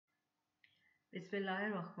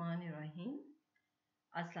Bismillahirrahmanirrahim.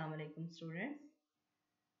 Assalamu alaikum students.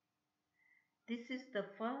 This is the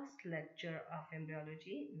first lecture of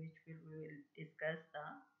embryology in which we will discuss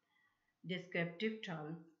the descriptive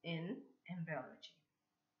terms in embryology.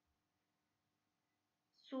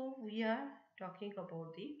 So we are talking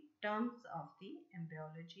about the terms of the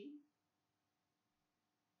embryology.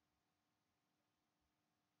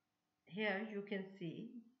 Here you can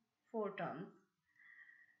see four terms: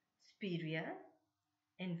 superior,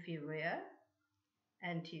 inferior,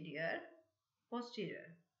 anterior, posterior.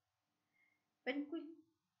 When we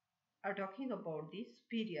are talking about the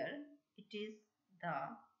superior, it is the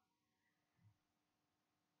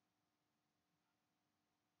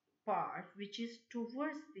part which is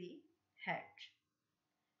towards the head.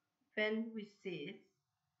 When we say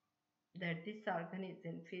that this organ is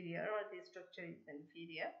inferior or this structure is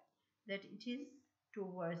inferior, that it is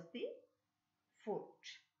towards the foot.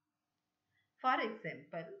 For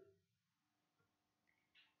example,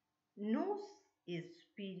 nose is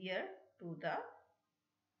superior to the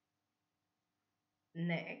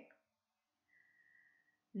neck.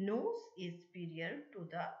 Nose is superior to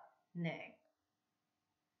the neck.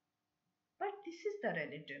 But this is the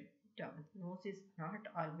relative term. Nose is not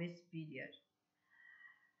always superior.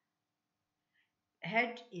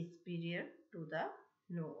 Head is superior to the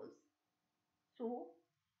nose. So,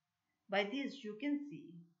 by this you can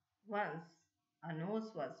see once a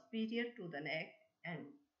nose was superior to the neck, and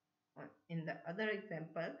in the other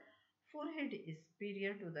example, forehead is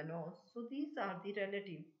superior to the nose. So, these are the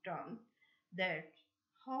relative terms that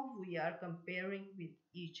how we are comparing with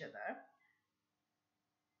each other.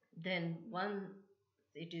 Then once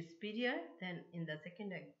it is superior, then in the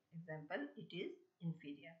second example it is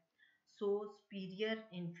inferior. So superior,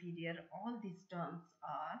 inferior, all these terms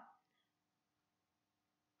are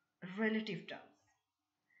relative terms.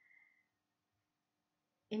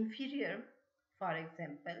 Inferior, for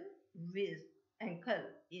example, with ankle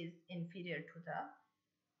is inferior to the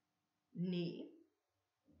knee.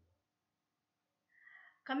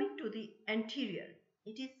 Coming to the anterior,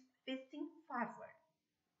 it is facing forward.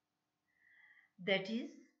 That is,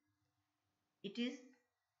 it is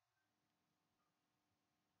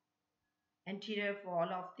anterior wall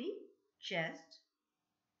of the chest,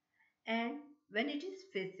 and when it is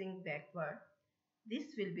facing backward,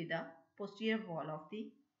 this will be the posterior wall of the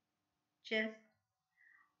chest.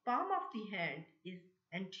 Palm of the hand is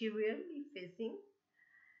anteriorly facing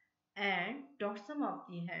and dorsum of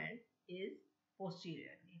the hand is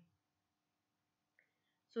posteriorly.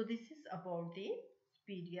 So this is about the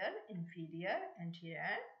superior, inferior, anterior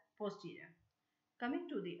and posterior. Coming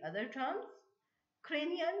to the other terms,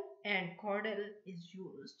 cranial and caudal is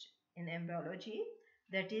used in embryology,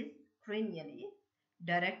 that is cranially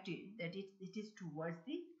directed, that is it is towards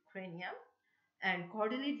the cranium, and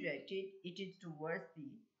caudally directed, it is towards the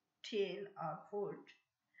tail or foot.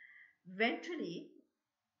 Ventrally,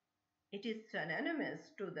 it is synonymous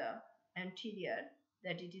to the anterior,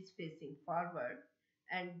 that it is facing forward,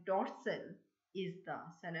 and dorsal is the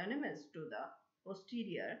synonymous to the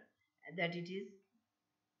posterior, that it is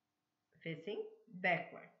facing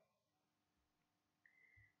backward.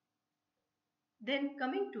 Then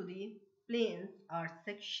coming to the planes or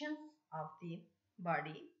sections of the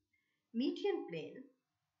body, median plane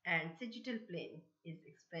and sagittal plane is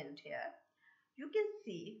explained here. You can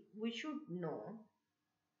see we should know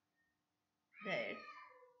that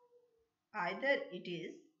either it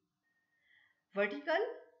is vertical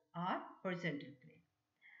or horizontal plane.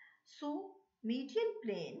 So median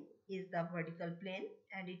plane is the vertical plane,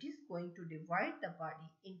 and it is going to divide the body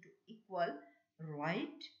into equal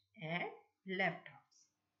right and left halves.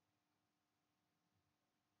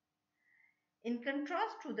 In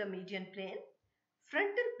contrast to the median plane,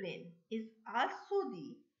 frontal plane is also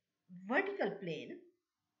the vertical plane,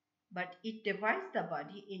 but it divides the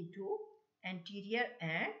body into anterior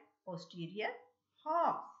and posterior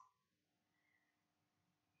halves.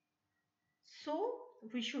 So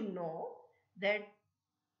we should know that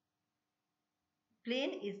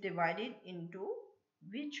plane is divided into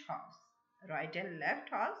which halves? Right and left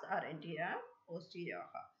halves, or anterior and posterior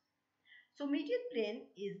halves. So median plane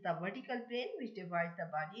is the vertical plane which divides the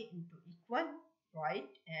body into equal right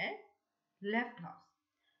and left halves.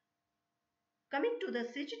 Coming to the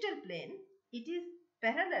sagittal plane, it is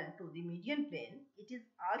parallel to the median plane. It is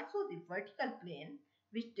also the vertical plane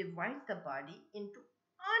which divides the body into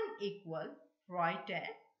unequal right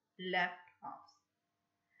and left halves.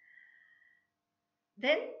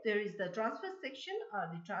 Then there is the transverse section or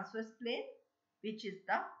the transverse plane, which is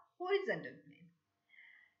the horizontal plane.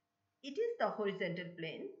 It is the horizontal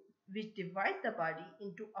plane which divides the body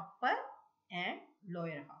into upper and lower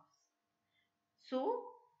halves. So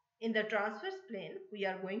in the transverse plane, we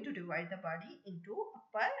are going to divide the body into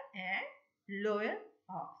upper and lower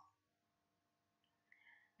halves.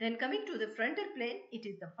 Then coming to the frontal plane, it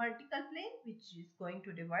is the vertical plane which is going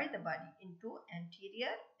to divide the body into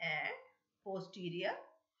anterior and posterior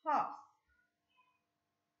halves.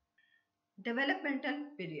 Developmental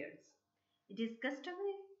periods. It is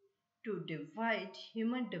customary to divide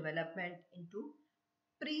human development into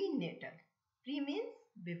prenatal. Pre means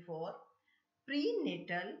before,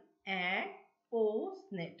 prenatal and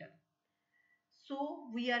postnatal. So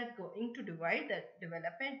we are going to divide the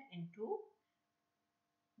development into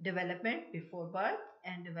development before birth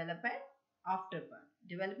and development after birth.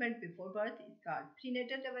 Development before birth is called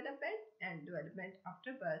prenatal development and development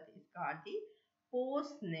after birth is called the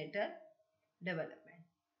postnatal development.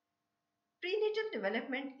 Prenatal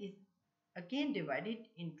development is again divided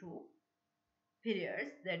into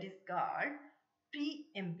periods, that is called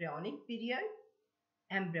pre-embryonic period,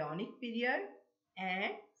 embryonic period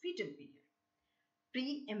and fetal period.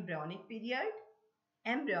 Pre-embryonic period,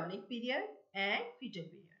 embryonic period and fetal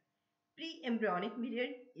period. Pre-embryonic period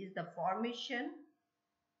is the formation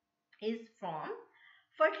is from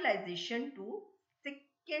fertilization to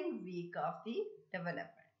second week of the development.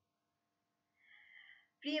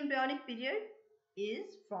 Pre-embryonic period is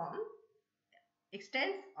from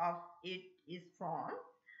extent of it is from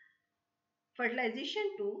fertilization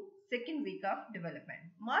to second week of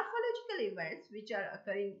development. Morphological events which are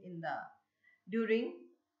occurring during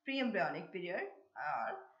pre-embryonic period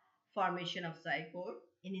are formation of zygote,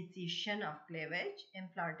 initiation of cleavage,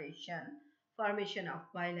 implantation, formation of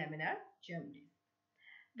bilaminar germ disc.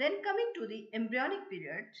 Then coming to the embryonic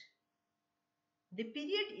period, the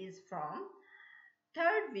period is from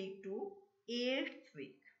 3rd week to 8th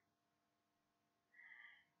week.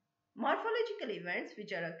 Morphological events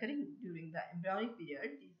which are occurring during the embryonic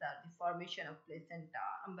period, these are the formation of placenta,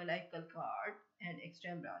 umbilical cord and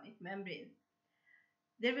extraembryonic membrane.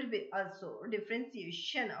 There will be also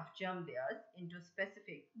differentiation of germ layers into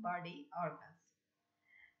specific body organs.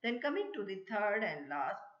 Then coming to the third and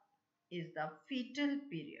last is the fetal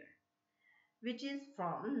period, which is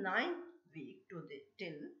from 9th week to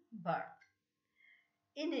till birth.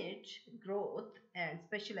 In it, growth and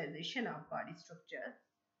specialization of body structures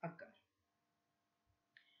occur.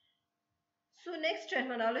 So next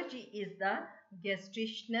terminology is the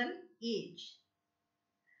gestational age.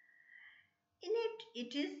 In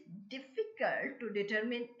it is difficult to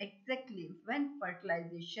determine exactly when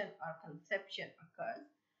fertilization or conception occurs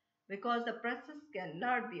because the process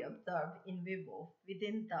cannot be observed in vivo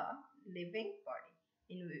within the living body.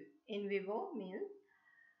 In vivo means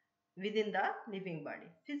within the living body.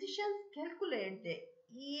 Physicians calculate the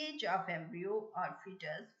age of embryo or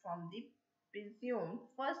fetus from the presumed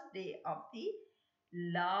first day of the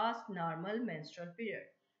last normal menstrual period.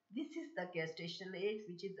 This is the gestational age,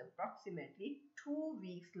 which is approximately 2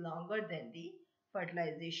 weeks longer than the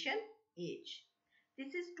fertilization age.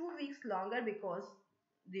 This is 2 weeks longer because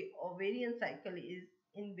the ovarian cycle is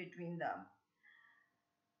in between the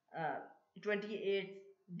 28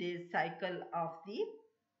 days cycle of the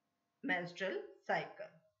menstrual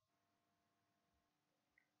cycle.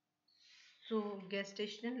 So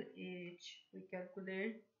gestational age we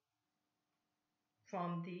calculate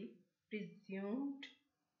from the presumed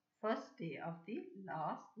first day of the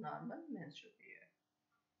last normal menstrual period.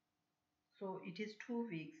 So it is 2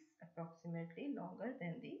 weeks approximately longer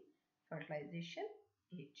than the fertilization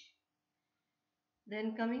age.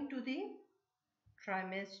 Then coming to the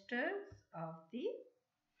trimesters of the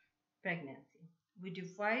pregnancy. We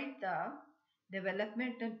divide the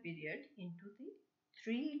developmental period into the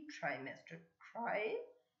 3 trimesters.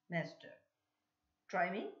 Tri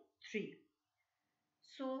means 3.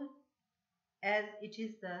 So as it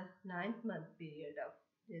is the 9th month period of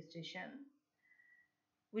gestation,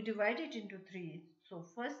 we divide it into 3. So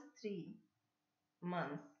first 3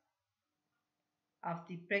 months of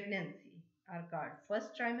the pregnancy are called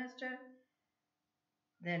first trimester.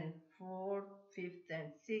 Then 4th, 5th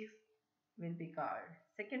and 6th will be called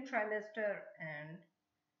second trimester, and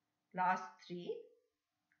last 3,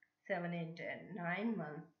 7, 8 and 9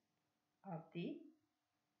 months of the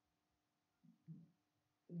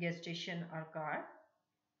gestation are called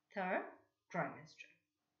third trimester.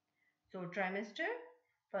 So trimester,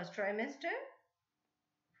 first trimester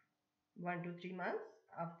 1 to 3 months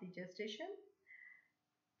of the gestation,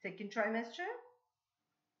 second trimester,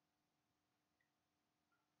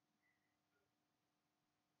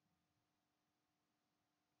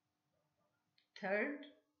 third,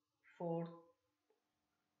 fourth,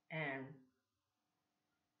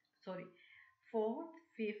 4th,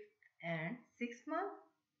 5th and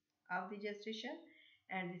of the gestation,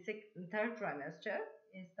 and the third trimester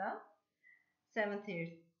is the 7th,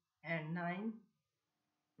 8th and 9th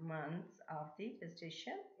months of the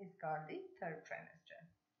gestation is called the third trimester.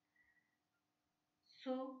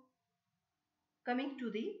 So coming to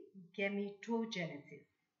the gametogenesis.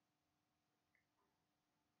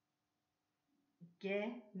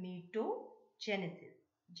 Gametogenesis.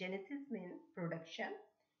 Genesis means production.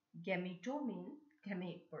 Gameto means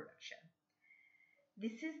gamete production.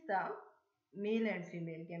 This is the male and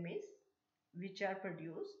female gametes which are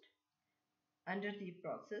produced under the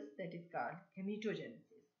process that is called gametogenesis.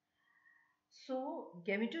 So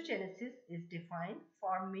gametogenesis is defined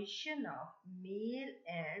formation of male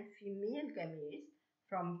and female gametes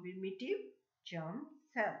from primitive germ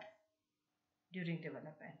cells during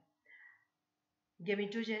development.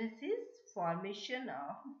 Gametogenesis, formation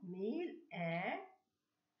of male and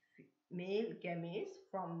male gametes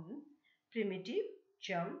from primitive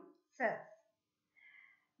germ cells.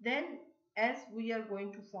 Then as we are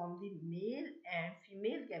going to form the male and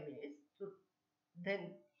female gametes, so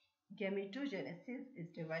then gametogenesis is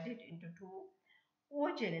divided into two: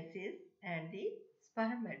 oogenesis and the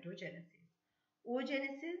spermatogenesis.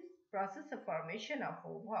 Oogenesis, process of formation of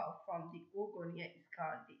ova from the oogonia, is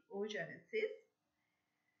called the oogenesis,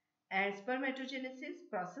 and spermatogenesis,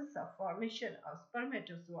 process of formation of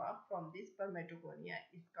spermatozoa from the spermatogonia,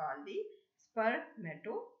 is called the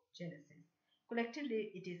spermatogenesis.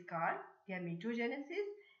 Collectively it is called gametogenesis,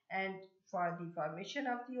 and for the formation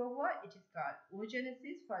of the ova it is called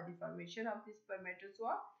oogenesis. For the formation of the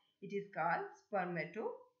spermatozoa it is called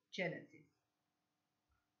spermatogenesis.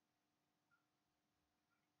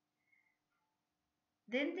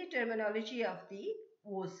 Then the terminology of the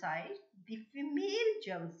oocyte. The female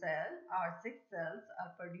germ cell or sex cells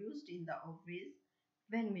are produced in the ovaries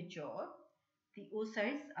when mature. The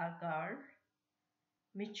oocytes are called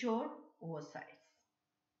mature oocytes.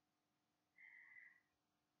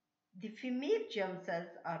 The female germ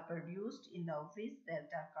cells are produced in the ovaries that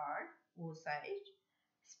are called oocyte.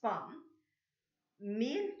 Sperm.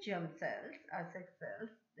 Male germ cells are sex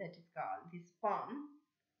cells that is called the sperm.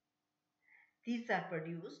 These are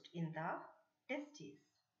produced in the testes.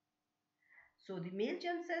 So the male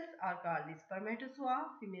germ cells are called the spermatozoa,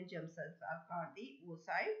 female germ cells are called the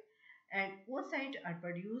oocyte, and oocytes are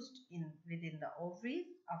produced within the ovaries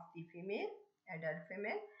of the female, adult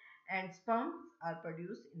female, and sperms are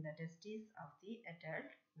produced in the testes of the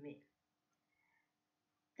adult male.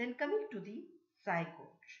 Then coming to the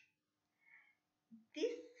zygote.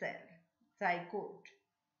 This cell, zygote,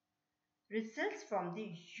 results from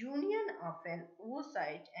the union of an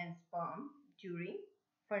oocyte and sperm during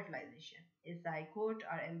fertilization. A zygote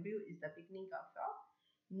or embryo is the beginning of a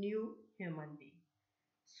new human being.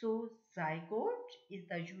 So zygote is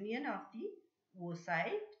the union of the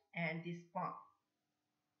oocyte and the sperm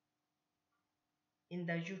in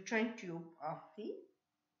the uterine tube of the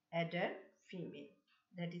adult female.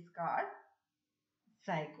 That is called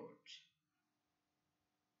zygote.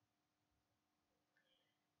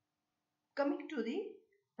 Coming to the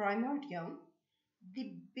primordium,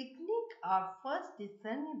 the beginning or first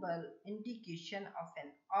discernible indication of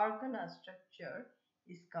an organ or structure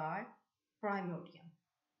is called primordium.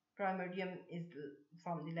 Primordium is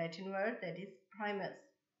from the Latin word that is primus,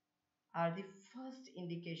 or the first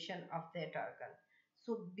indication of that organ.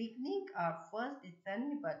 So beginning or first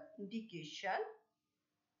discernible indication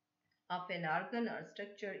of an organ or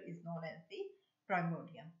structure is known as the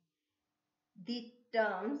primordium. The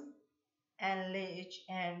terms anlage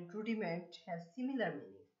and rudiment have similar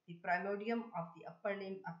meanings. The primordium of the upper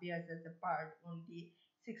limb appears as a part on the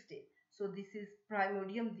 16th. So this is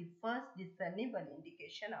primordium, the first discernible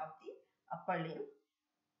indication of the upper limb.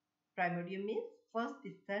 Primordium means first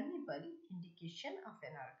discernible indication of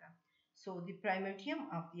an organ. So the primordium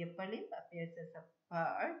of the upper limb appears as a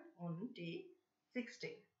part on day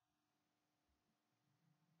 16.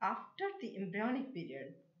 After the embryonic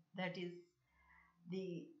period, that is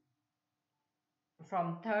the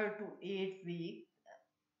from 3rd to 8th week,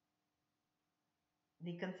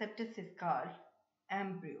 the conceptus is called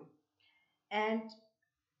embryo, and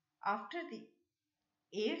after the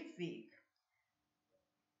 8th week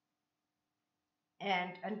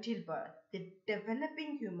and until birth, the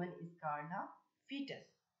developing human is called a fetus,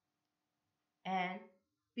 and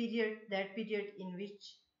that period in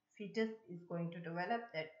which fetus is going to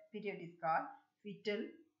develop, that period is called fetal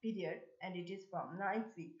period, and it is from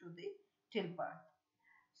 9th week to the till birth.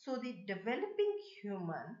 So the developing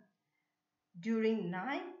human during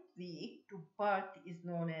 9th week to birth is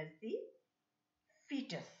known as the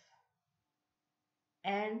fetus,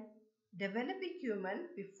 and developing human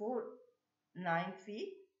before 9th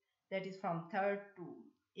week that is from 3rd to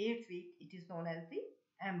 8th week, it is known as the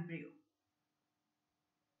embryo.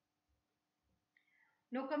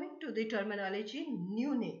 Now coming to the terminology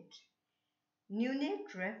neonate.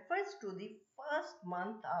 Neonate refers to the first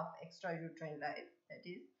month of extrauterine life, that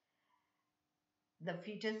is, the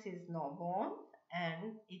fetus is now born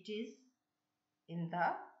and it is in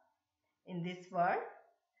this world,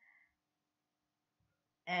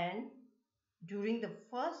 and during the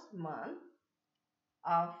first month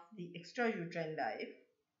of the extrauterine life,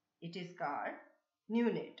 it is called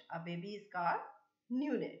neonate. A baby is called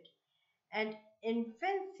neonate. And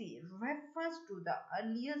infancy refers to the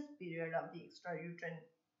earliest period of the extrauterine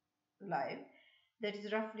life, that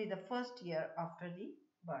is roughly the first year after the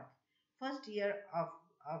birth. First year of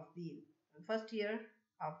the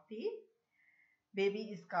baby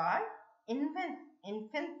is called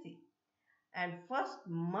infancy, and first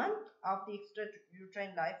month of the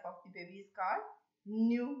extrauterine life of the baby is called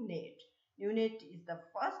neonate. Neonate is the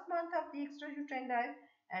first month of the extrauterine life,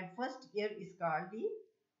 and first year is called the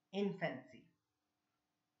infancy.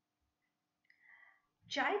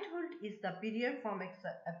 Childhood is the period from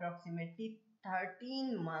approximately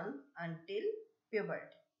 13 months until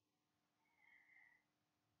puberty.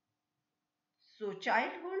 So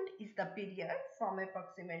childhood is the period from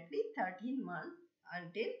approximately 13 months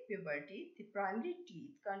until puberty. The primary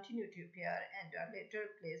teeth continue to appear and are later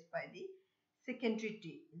replaced by the secondary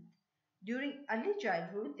teeth. During early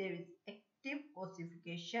childhood, there is active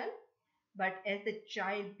ossification, but as the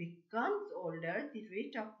child becomes older, the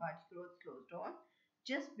rate of body growth slows down.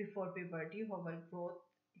 Just before puberty, however, growth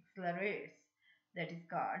accelerates. That is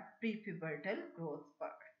called prepubertal growth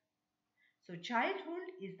spurt. So childhood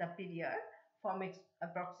is the period from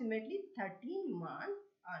approximately 13 months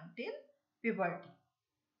until puberty.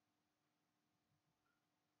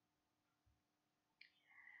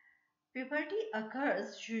 Puberty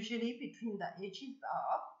occurs usually between the ages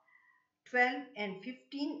of 12 and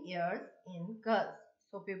 15 years in girls.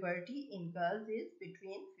 So puberty in girls is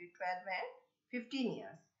between 12 and 15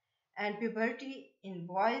 years. And puberty in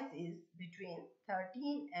boys is between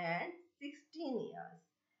 13 and 16 years.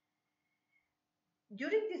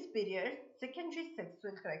 During this period, secondary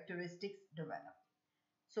sexual characteristics develop.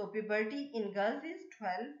 So puberty in girls is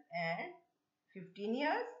 12 and 15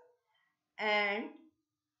 years, and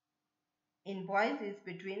in boys is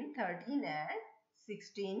between 13 and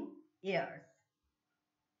 16 years.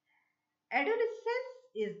 Adolescence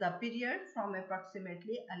is the period from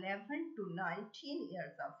approximately 11 to 19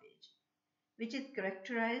 years of age, which is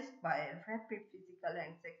characterized by rapid physical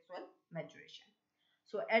and sexual maturation.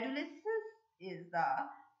 So adolescence is the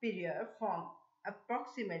period from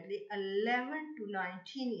approximately 11 to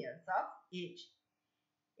 19 years of age.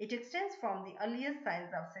 It extends from the earliest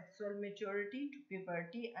signs of sexual maturity to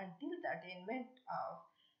puberty until the attainment of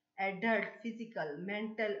adult physical,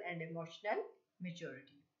 mental, and emotional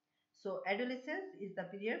maturity. So adolescence is the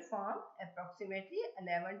period from approximately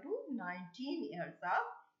 11 to 19 years of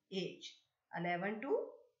age. 11 to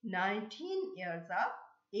 19 years of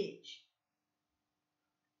age.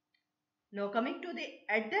 Now coming to the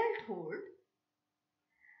adulthood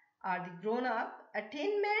or the grown-up,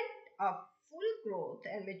 attainment of full growth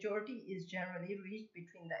and maturity is generally reached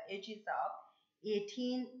between the ages of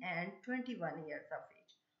 18 and 21 years of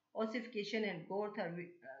age. Ossification and growth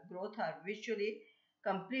are visually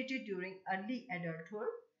completed during early adulthood.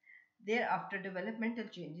 Thereafter, developmental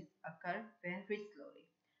changes occur very slowly.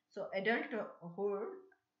 So adulthood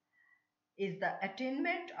is the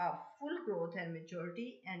attainment of full growth and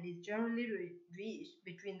maturity and is generally reached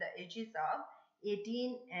between the ages of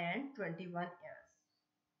 18 and 21 years.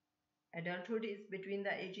 Adulthood is between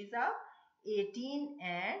the ages of 18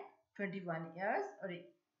 and 21 years, or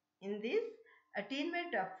in this,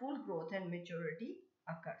 attainment of full growth and maturity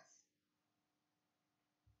occurs.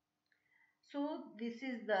 So this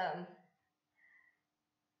is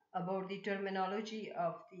about the terminology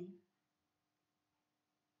of the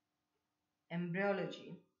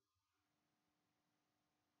embryology.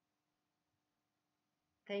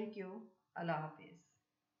 Thank you. Allah Hafiz.